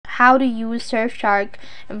how to use Surfshark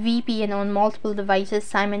VPN on multiple devices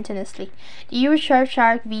simultaneously. To use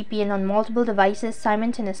Surfshark VPN on multiple devices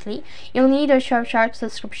simultaneously, you'll need a Surfshark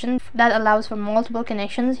subscription that allows for multiple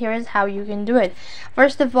connections. Here is how you can do it.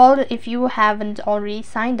 First of all, if you haven't already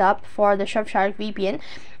signed up for the Surfshark VPN,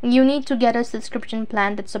 you need to get a subscription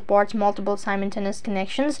plan that supports multiple simultaneous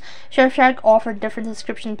connections. Surfshark offers different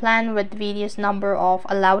subscription plan with various number of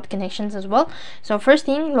allowed connections as well. So first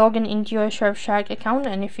thing, log in into your Surfshark account,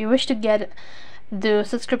 and if you wish to get the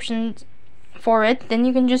subscription for it, then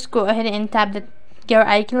you can just go ahead and tap the gear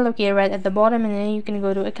icon located right at the bottom, and then you can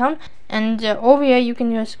go to account, and over here you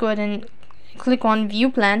can just go ahead and click on view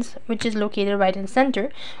plans, which is located right in center.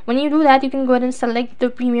 When you do that, you can go ahead and select the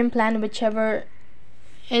premium plan, whichever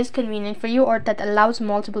is convenient for you or that allows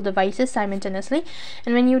multiple devices simultaneously.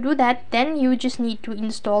 And when you do that, then you just need to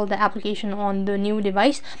install the application on the new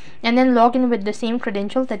device and then log in with the same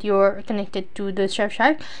credential that you're connected to the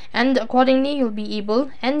Surfshark, and accordingly you'll be able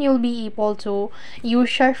to use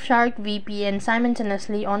Surfshark VPN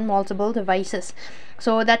simultaneously on multiple devices.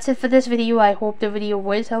 So that's it for this video. I hope the video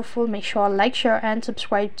was helpful. Make sure to like, share and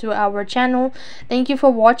subscribe to our channel. Thank you for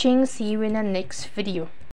watching. See you in the next video.